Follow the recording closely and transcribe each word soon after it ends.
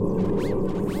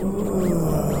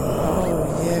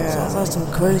got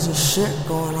some crazy shit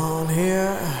going on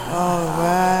here.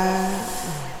 Alright.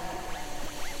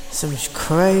 Some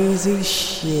crazy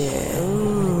shit.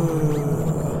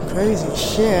 Ooh, crazy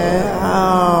shit.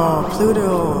 Oh,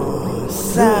 Pluto,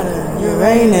 Saturn,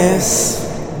 Uranus.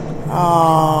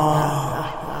 Oh,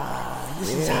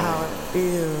 this is how it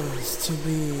feels to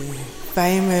be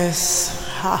famous.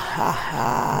 Ha ha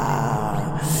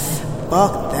ha.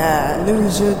 Fuck that.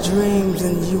 Lose your dreams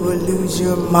and you will lose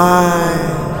your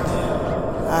mind.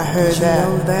 I heard that.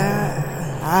 You know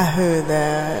that? I heard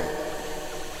that.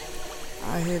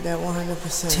 I hear that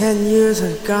 100%. 10 years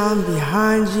have gone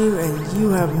behind you and you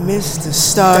have missed the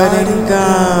starting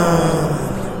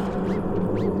gun.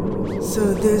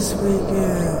 So this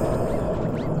weekend,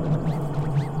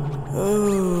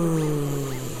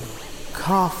 ooh,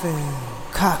 coughing,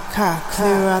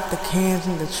 clear out the cans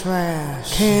in the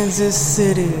trash. Kansas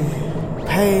City,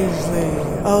 Paisley,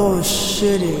 oh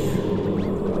shitty.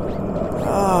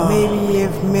 Oh, maybe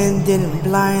if men didn't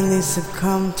blindly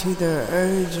succumb to their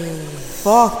urges.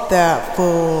 Fuck that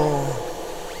fool.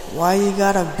 Why you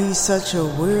gotta be such a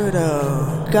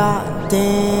weirdo?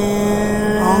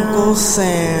 Goddamn Uncle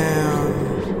Sam.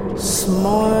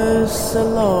 S'mores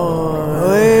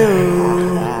galore.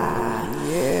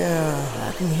 Yeah,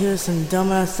 I can hear some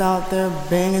dumbass out there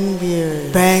banging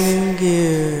gears. Banging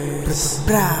gears.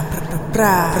 I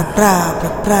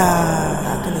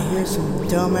can hear some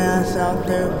dumbass out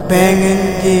there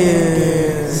banging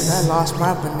gears. I lost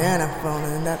my banana phone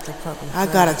and that's a fucking I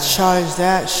gotta charge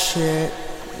that shit.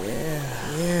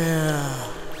 Yeah.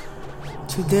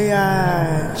 Today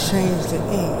I changed the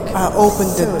ink. I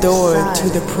opened the door to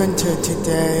the printer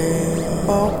today.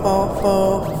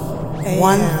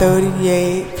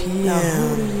 1:38 p.m. Now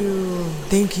who do you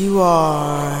think you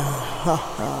are?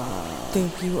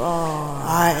 Think you are?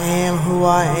 I am who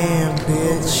I am,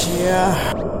 bitch.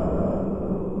 Yeah.